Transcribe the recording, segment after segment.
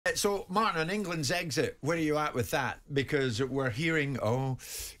So, Martin, on England's exit, where are you at with that? Because we're hearing,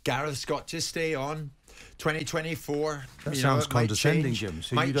 Gareth's got to stay on 2024. That sounds condescending, Jim.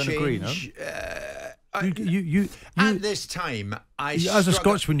 So you don't agree, no? At this time, as a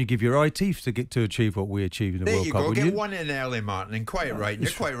Scotsman, you give your eye teeth to achieve what we achieved in the World Cup. There you go. Get one in early, Martin, and quite right.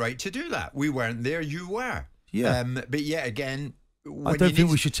 You're quite right to do that. We weren't there. You were. Yeah. But yet again, I don't think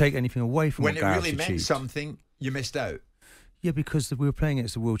we should take anything away from when what Gareth it really meant achieved. Something. You missed out. Yeah, because we were playing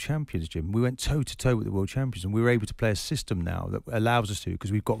against the world champions, Jim. We went toe-to-toe with the world champions, and we were able to play a system now that allows us to,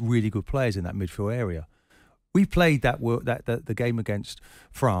 because we've got really good players in that midfield area. We played the game against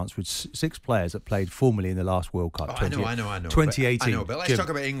France with 6 players that played formally in the last World Cup. I know. 2018. But let's Jim, talk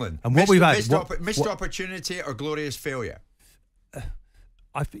about England. And what we've had... Missed opportunity or glorious failure?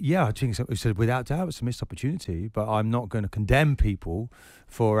 I think so. Without doubt, it's a missed opportunity, but I'm not going to condemn people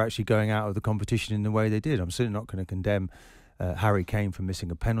for actually going out of the competition in the way they did. I'm certainly not going to condemn Harry Kane for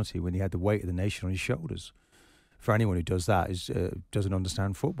missing a penalty when he had the weight of the nation on his shoulders. For anyone who does that, doesn't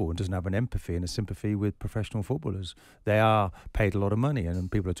understand football and doesn't have an empathy and a sympathy with professional footballers. They are paid a lot of money,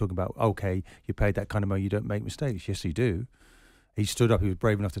 and people are talking about, okay, you paid that kind of money, you don't make mistakes. Yes, you do. He stood up, he was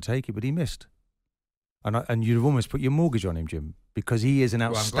brave enough to take it, but he missed. And you'd have almost put your mortgage on him, Jim, because he is an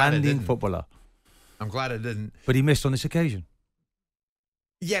outstanding footballer. I'm glad I didn't. But he missed on this occasion.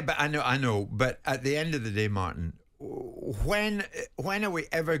 Yeah, but I know. But at the end of the day, Martin, when are we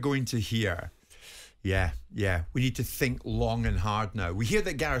ever going to hear... Yeah, we need to think long and hard now. We hear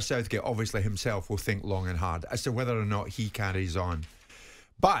that Gareth Southgate, obviously himself, will think long and hard as to whether or not he carries on.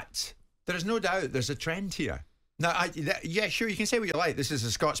 But there's no doubt there's a trend here. Now, sure, you can say what you like. This is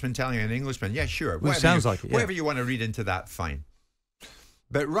a Scotsman telling an Englishman. Yeah, sure. Well, it sounds like it, yeah. Whatever you want to read into that, fine.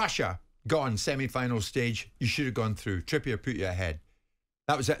 But Russia, gone, semi-final stage, you should have gone through. Trippier put you ahead.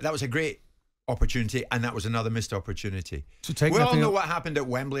 That was a great opportunity, and that was another missed opportunity. We all know what happened at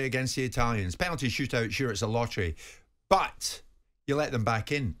Wembley against the Italians. Penalty shootout, sure, it's a lottery. But you let them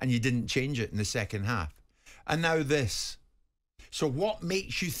back in, and you didn't change it in the second half. And now this. So what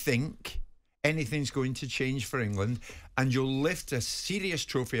makes you think anything's going to change for England and you'll lift a serious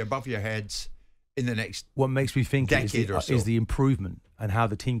trophy above your heads in the next decade? What makes me think is the improvement and how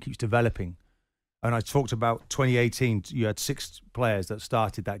the team keeps developing. And I talked about 2018, you had 6 players that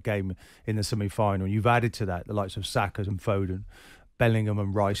started that game in the semi-final. You've added to that the likes of Saka and Foden, Bellingham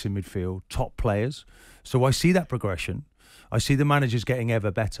and Rice in midfield, top players. So I see that progression. I see the managers getting ever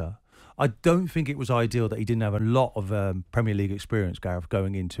better. I don't think it was ideal that he didn't have a lot of Premier League experience, Gareth,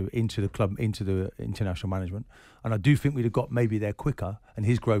 going into the club, into the international management. And I do think we'd have got maybe there quicker and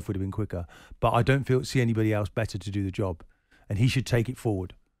his growth would have been quicker. But I don't see anybody else better to do the job. And he should take it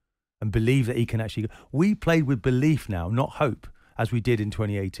forward and believe that he can actually... We played with belief now, not hope, as we did in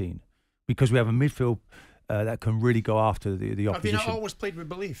 2018, because we have a midfield that can really go after the opposition. Have you not always played with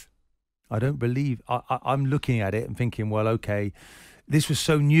belief? I don't believe... I'm looking at it and thinking, well, okay, this was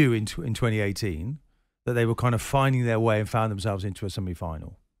so new in 2018 that they were kind of finding their way and found themselves into a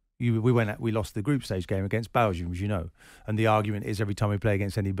semi-final. We lost the group stage game against Belgium, as you know. And the argument is every time we play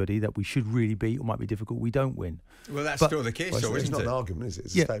against anybody that we should really beat or might be difficult, we don't win. Well, that's still the case, though, isn't it? It's not an argument, is it?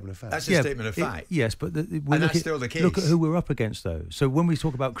 It's a statement of fact. That's a statement of fact. Yes, but that's still the case. Look at who we're up against, though. So when we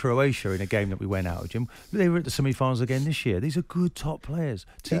talk about Croatia in a game that we went out of, Jim, they were at the semi-finals again this year. These are good top players,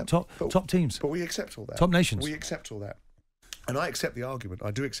 top teams. But we accept all that. Top nations. We accept all that. And I accept the argument. I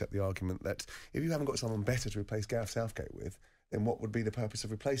do accept the argument that if you haven't got someone better to replace Gareth Southgate with, then what would be the purpose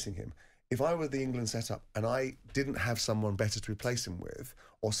of replacing him? If I were the England setup and I didn't have someone better to replace him with,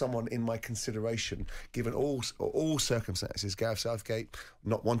 or someone in my consideration, given all circumstances, Gareth Southgate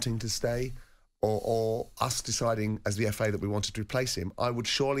not wanting to stay, or us deciding as the FA that we wanted to replace him, I would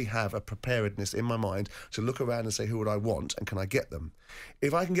surely have a preparedness in my mind to look around and say, who would I want and can I get them?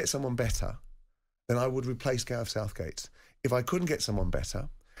 If I can get someone better, then I would replace Gareth Southgate. If I couldn't get someone better,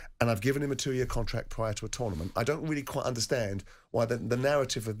 and I've given him a 2-year contract prior to a tournament, I don't really quite understand why the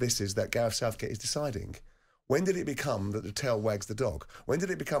narrative of this is that Gareth Southgate is deciding. When did it become that the tail wags the dog? When did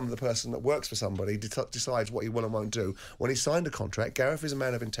it become the person that works for somebody decides what he will and won't do? When he signed a contract, Gareth is a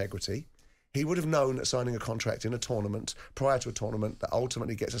man of integrity. He would have known that signing a contract in a tournament, prior to a tournament, that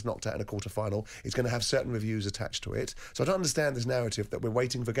ultimately gets us knocked out in a quarter-final, is going to have certain reviews attached to it. So I don't understand this narrative that we're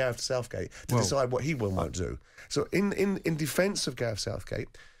waiting for Gareth Southgate to decide what he will and won't do. So in defence of Gareth Southgate,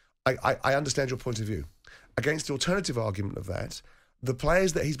 I understand your point of view. Against the alternative argument of that, the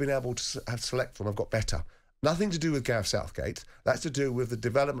players that he's been able to select from have got better. Nothing to do with Gareth Southgate. That's to do with the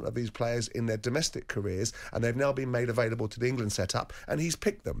development of these players in their domestic careers, and they've now been made available to the England setup, and he's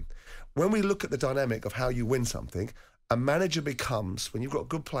picked them. When we look at the dynamic of how you win something, a manager becomes, when you've got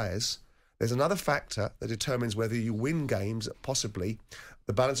good players, There's another factor that determines whether you win games that possibly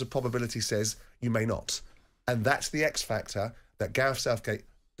the balance of probability says you may not. And that's the X factor that Gareth Southgate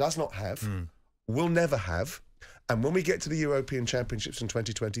does not have, will never have. And when we get to the European Championships in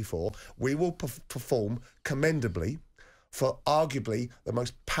 2024, we will perform commendably for arguably the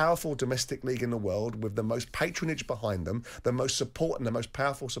most powerful domestic league in the world, with the most patronage behind them, the most support and the most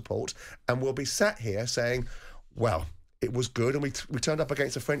powerful support. And we'll be sat here saying, well, it was good, and we turned up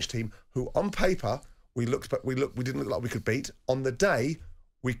against a French team who, on paper, we didn't look like we could beat. On the day,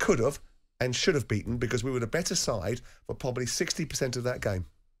 we could have and should have beaten, because we were the better side for probably 60% of that game.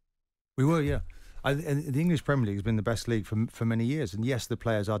 We were, yeah. And the English Premier League has been the best league for many years, and yes, the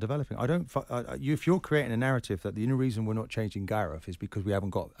players are developing. If you're creating a narrative that the only reason we're not changing Gareth is because we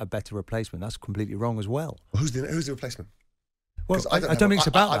haven't got a better replacement, that's completely wrong as well. Who's the replacement? Well, I don't think it's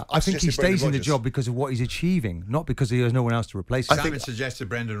about that. I think he stays in the job because of what he's achieving, not because he has no one else to replace him. Simon suggested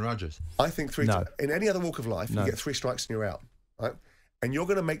Brendan Rodgers. I think in any other walk of life, you get 3 strikes and you're out, right? And you're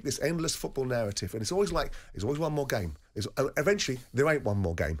going to make this endless football narrative, and it's always one more game. Eventually, there ain't one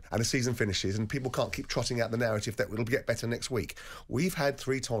more game, and the season finishes, and people can't keep trotting out the narrative that it'll get better next week. We've had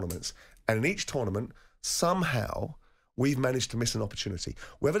 3 tournaments, and in each tournament, somehow, we've managed to miss an opportunity.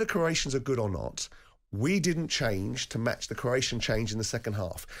 Whether the Croatians are good or not, we didn't change to match the Croatian change in the second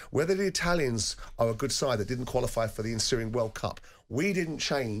half. Whether the Italians are a good side that didn't qualify for the ensuing World Cup, we didn't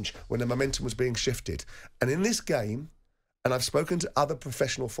change when the momentum was being shifted. And in this game, and I've spoken to other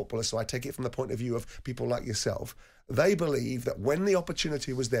professional footballers, so I take it from the point of view of people like yourself, they believe that when the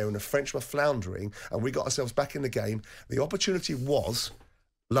opportunity was there and the French were floundering and we got ourselves back in the game, the opportunity was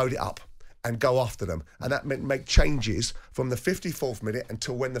load it up and go after them. And that meant make changes from the 54th minute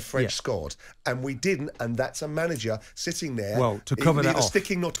until when the French scored. And we didn't, and that's a manager sitting there. Well, to cover that off,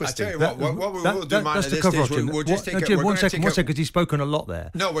 sticking nor twisting. I tell you what we'll do, Martin, at this stage, we'll just take Jim, one second, because he's spoken a lot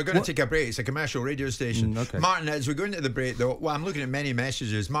there. No, we're going to take a break. It's a commercial radio station. Okay. Martin, as we go into the break, though, I'm looking at many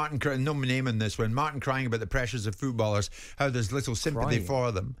messages. Martin, no name in this one. Martin crying about the pressures of footballers, how there's little sympathy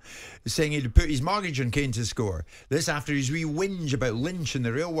for them, saying he'd put his mortgage on Kane to score. This after his wee whinge about Lynch and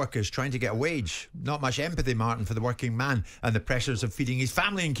the rail workers trying to get a wage. Not much empathy, Martin, for the working man and the pressures of feeding his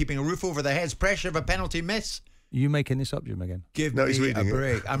family and keeping a roof over their heads. Pressure of a penalty miss. Are you making this up, Jim, again? Give me a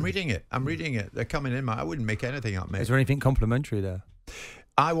break. I'm reading it. They're coming in. I wouldn't make anything up, mate. Is there anything complimentary there?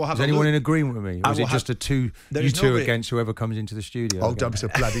 I will have. Is anyone in agreement with me? Or is it just you two against whoever comes into the studio? Oh, don't be so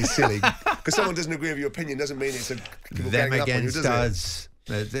bloody silly. Because someone doesn't agree with your opinion doesn't mean it's them against us.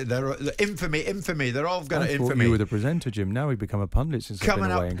 They're infamy. They're all got infamy. I thought you were the presenter, Jim. Now we've become a pundit since coming I've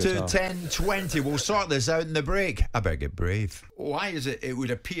been away up in to Qatar. 10:20. We'll sort this out in the break. I better get brave. Why is it? It would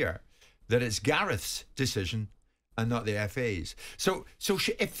appear that it's Gareth's decision and not the FA's. So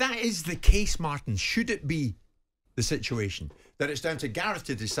if that is the case, Martin, should it be the situation that it's down to Gareth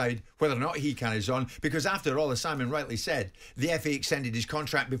to decide whether or not he carries on? Because after all, as Simon rightly said, the FA extended his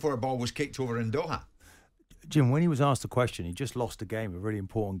contract before a ball was kicked over in Doha. Jim, when he was asked the question, he just lost a game, a really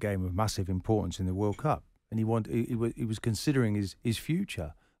important game of massive importance in the World Cup, and he was considering his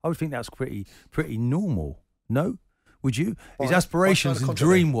future. I would think that's pretty normal. No, would you? His aspirations and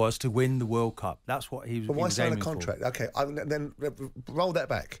dream was to win the World Cup. That's what he was. But why sign a aiming contract? For. Okay, then roll that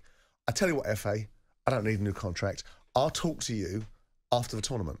back. I tell you what, FA, I don't need a new contract. I'll talk to you after the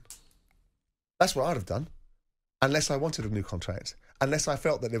tournament. That's what I'd have done, unless I wanted a new contract. Unless I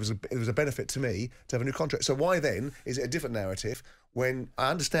felt that there was a benefit to me to have a new contract. So why then is it a different narrative when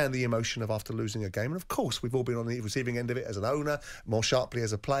I understand the emotion of after losing a game? And of course, we've all been on the receiving end of it as an owner, more sharply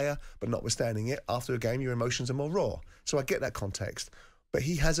as a player, but notwithstanding it, after a game, your emotions are more raw. So I get that context. But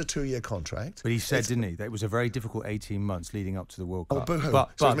he has a 2-year contract. But he said, didn't he, that it was a very difficult 18 months leading up to the World Cup. Oh, boo-hoo. So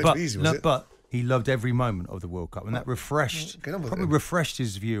it was meant to be easy, was it? But he loved every moment of the World Cup, and that refreshed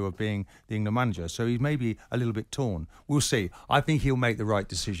his view of being the England manager. So he's maybe a little bit torn. We'll see. I think he'll make the right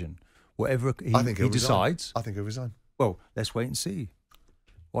decision. Whatever he decides. I think he'll resign. Well, let's wait and see.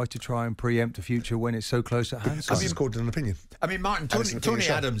 Why to try and preempt the future when it's so close at hand? Because it's called an opinion. I mean, Martin, Tony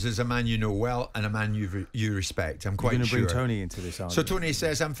Adams is a man you know well and a man you respect. I'm quite sure. You're going to bring Tony into this, aren't you? So Tony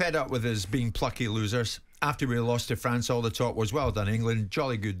says, I'm fed up with us being plucky losers. After we lost to France, all the talk was, well done, England.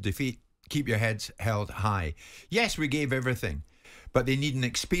 Jolly good defeat. Keep your heads held high. Yes, we gave everything, but they need an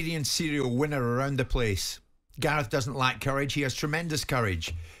experienced serial winner around the place. Gareth doesn't lack courage. He has tremendous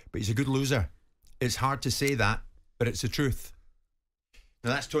courage, but he's a good loser. It's hard to say that, but it's the truth. Now,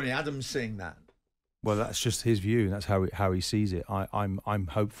 that's Tony Adams saying that. Well, that's just his view, and that's how he sees it. I'm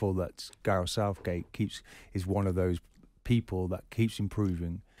hopeful that Gareth Southgate is one of those people that keeps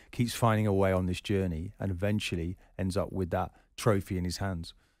improving, keeps finding a way on this journey, and eventually ends up with that trophy in his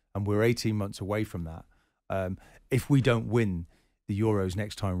hands. And we're 18 months away from that. If we don't win the Euros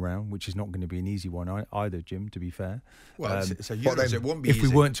next time round, which is not going to be an easy one either, Jim, to be fair. Well, it's a Euros, it won't be if easy.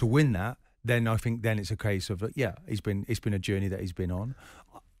 we weren't to win that, then I think then it's a case of, it's been a journey that he's been on.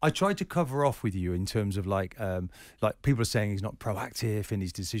 I tried to cover off with you in terms of like people are saying he's not proactive in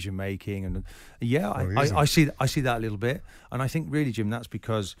his decision making, and I see that a little bit, and I think really, Jim, that's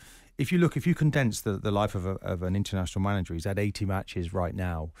because if you condense the life of an international manager, he's had 80 matches right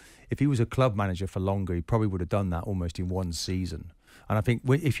now. If he was a club manager for longer, he probably would have done that almost in one season. And I think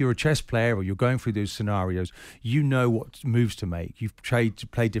if you're a chess player or you're going through those scenarios, you know what moves to make. You've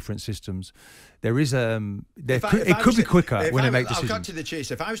played different systems. There is it could be quicker when they make decisions. I'll cut to the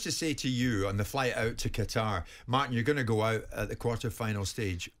chase. If I was to say to you on the flight out to Qatar, Martin, you're going to go out at the quarter-final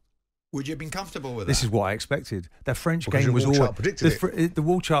stage, would you have been comfortable with that? This is what I expected. The French game was always the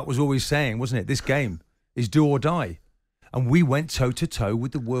wall chart was always saying, wasn't it? This game is do or die, and we went toe to toe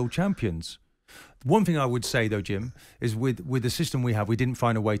with the world champions. One thing I would say, though, Jim, is with the system we have, we didn't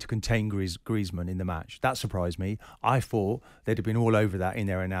find a way to contain Griezmann in the match. That surprised me. I thought they'd have been all over that in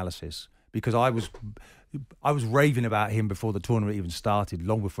their analysis because I was raving about him before the tournament even started,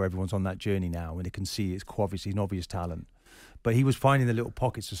 long before everyone's on that journey now, and they can see it's obviously an obvious talent. But he was finding the little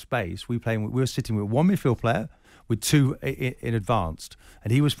pockets of space. We were sitting with one midfield player with two in advanced,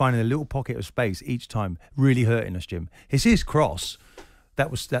 and he was finding a little pocket of space each time, really hurting us, Jim. It's his cross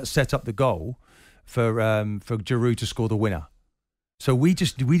that set up the goal for Giroud to score the winner. So we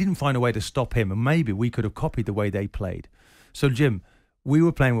didn't find a way to stop him, and maybe we could have copied the way they played. So Jim, we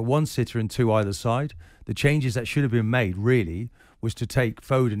were playing with one sitter and two either side. The changes that should have been made really was to take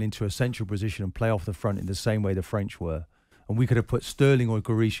Foden into a central position and play off the front in the same way the French were, and we could have put Sterling or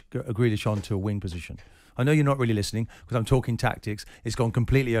Grealish onto a wing position. I know you're not really listening because I'm talking tactics. It's gone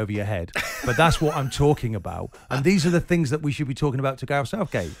completely over your head. But that's what I'm talking about. And these are the things that we should be talking about to Gareth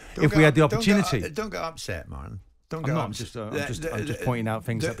Southgate if we had the opportunity. Don't get upset, Martin. I'm just pointing out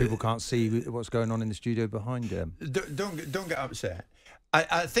things that people can't see what's going on in the studio behind them. Don't get upset.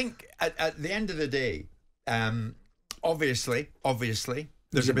 I think at the end of the day, obviously,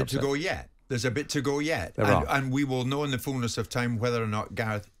 there's a bit to go yet. There's a bit to go yet. And we will know in the fullness of time whether or not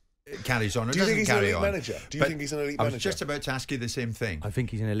Gareth carries on or doesn't carry on. Do you think he's an elite manager? I was just about to ask you the same thing. I think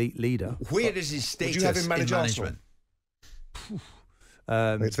he's an elite leader. Where is his status would you have him manage in management?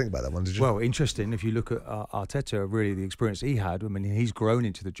 Let's think about that one, did you? Well, interesting. If you look at Arteta, really the experience he had, I mean, he's grown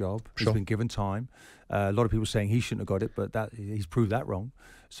into the job. He's been given time. A lot of people saying he shouldn't have got it, but he's proved that wrong.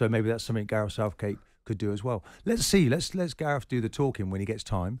 So maybe that's something Gareth Southgate could do as well. Let's see. Let's Gareth do the talking when he gets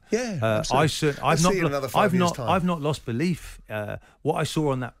time. Yeah, I've not lost belief. What I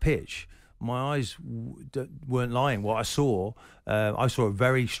saw on that pitch, my eyes weren't lying. What I saw a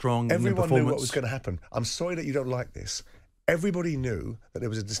very strong Everyone performance. knew what was going to happen. I'm sorry that you don't like this. Everybody knew that there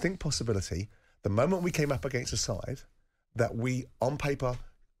was a distinct possibility the moment we came up against a side that we, on paper,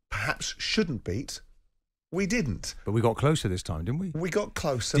 perhaps shouldn't beat. We didn't. But we got closer this time, didn't we? We got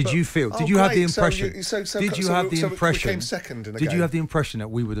closer. Did you feel? Did you have the impression? We came second in a game. Did you have the impression that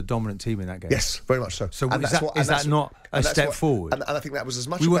we were the dominant team in that game? Yes, very much so. So is that not a step forward? And I think that was as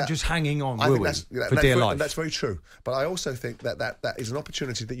much. We weren't just hanging on, were we? For dear life. That's very true. But I also think that is an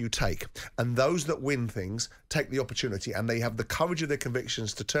opportunity that you take, and those that win things take the opportunity, and they have the courage of their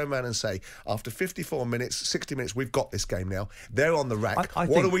convictions to turn around and say, after 54 minutes, 60 minutes, we've got this game now. They're on the rack.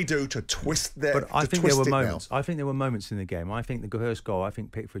 What do we do to twist their? But I think there were moments. I think there were moments in the game. I think the first goal, I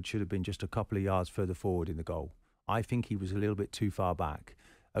think Pickford should have been just a couple of yards further forward in the goal. I think he was a little bit too far back.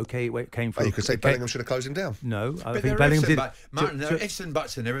 Okay, it came from. You could say Bellingham should have closed him down. No, I think Bellingham did. Martin, there are ifs and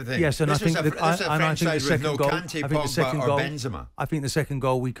buts and everything. Yes, and I think the second goal. Benzema. I think the second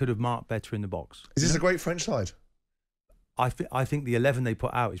goal we could have marked better in the box. Is this a great French side? I think the 11 they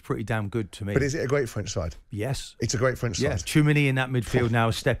put out is pretty damn good to me. But is it a great French side? Yes. It's a great French side. Yes. Tchouameni in that midfield now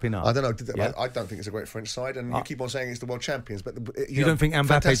is stepping up. I don't know. I don't think it's a great French side, and you keep on saying it's the world champions. But you don't think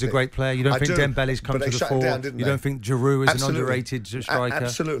Mbappe's a great player? You don't think Dembele's come to the fore? You don't think Giroud is an underrated striker?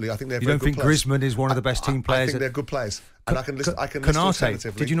 Absolutely. I think they're very good players. You don't think Griezmann is one of the best team players? I think they're good players. And I can list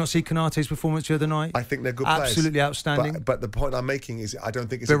Konate. Did you not see Konate's performance the other night? I think they're good players. Absolutely outstanding. But the point I'm making is I don't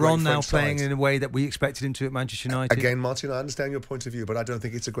think it's a great French side. Veron now playing in a way that we expected him to at Manchester United. Again, Martin, I understand your point of view, but I don't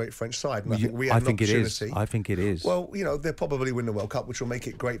think it's a great French side. And I think we have an opportunity. I think it is. Well, they'll probably win the World Cup, which will make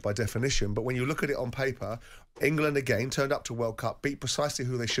it great by definition. But when you look at it on paper, England again turned up to World Cup, beat precisely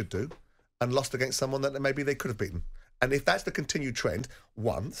who they should do, and lost against someone that maybe they could have beaten. And if that's the continued trend,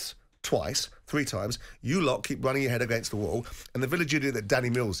 once, twice, 3 times, you lot keep running your head against the wall, and the village idiot that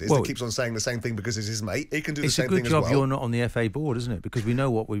Danny Mills is, that keeps on saying the same thing because it's his mate, he can do the same thing as well. It's a good job you're not on the FA board, isn't it? Because we know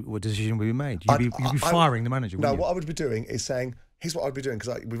what decision will be made. You'd be firing the manager, wouldn't you? No, what I would be doing is saying, here's what I'd be doing,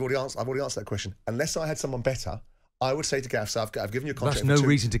 because I've already answered that question. Unless I had someone better, I would say to Gareth Southgate, I've given you a contract. That's no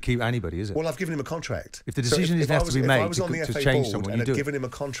reason to keep anybody, is it? Well, I've given him a contract. If the decision is have to be made if I was on the to FA change board someone, and you do had it. given him a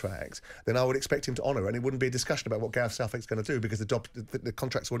contract, then I would expect him to honour it, and it wouldn't be a discussion about what Gareth Southgate's going to do because the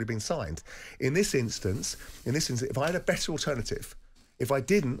contract's already been signed. In this instance, if I had a better alternative, if I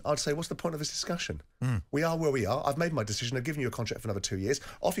didn't, I'd say, what's the point of this discussion? We are where we are. I've made my decision. I've given you a contract for another 2 years.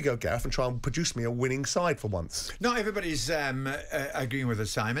 Off you go, Gareth, and try and produce me a winning side for once. Not everybody's agreeing with us,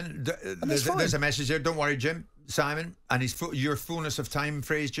 Simon. There's a message there. Don't worry, Jim. Simon, and your fullness of time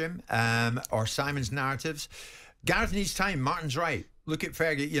phrase, Jim, or Simon's narratives. Gareth needs time. Martin's right. Look at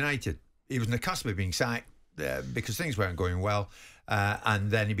Fergie United. He was on the cusp of being sacked because things weren't going well. And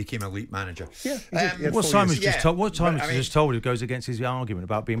then he became a elite manager. Yeah, what Simon's just told, it goes against his argument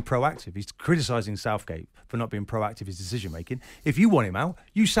about being proactive. He's criticising Southgate for not being proactive in his decision making. If you want him out,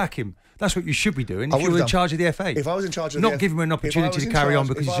 you sack him. That's what you should be doing if you were in charge of the FA. If I was in charge of not giving him an opportunity to carry on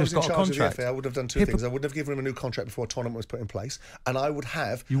because he's just got a contract. FA, I would have done two things. I wouldn't have given him a new contract before a tournament was put in place, and I would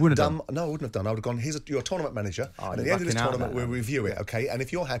have. You wouldn't have done. No, I wouldn't have done. I would have gone. You're a tournament manager, and at the end of this tournament, we'll review it, okay? And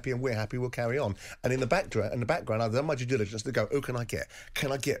if you're happy and we're happy, we'll carry on. And in the background, I've done my due diligence to go. Who can I get?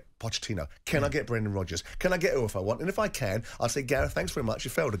 Can I get Pochettino? Can I get Brendan Rodgers? Can I get who if I want? And if I can, I'll say, Gareth, thanks very much. You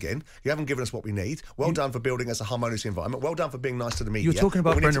failed again. You haven't given us what we need. Well done for building us a harmonious environment. Well done for being nice to the media. You're talking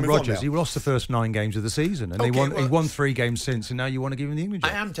about Brendan Rodgers. He lost the first 9 games of the season, and he won 3 games since, and now you want to give him the England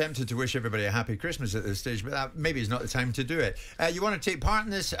job. I am tempted to wish everybody a happy Christmas at this stage, but that maybe is not the time to do it. You want to take part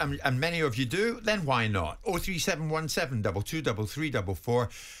in this, and many of you do, then why not? 03717 223344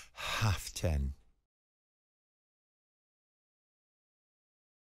 half 10.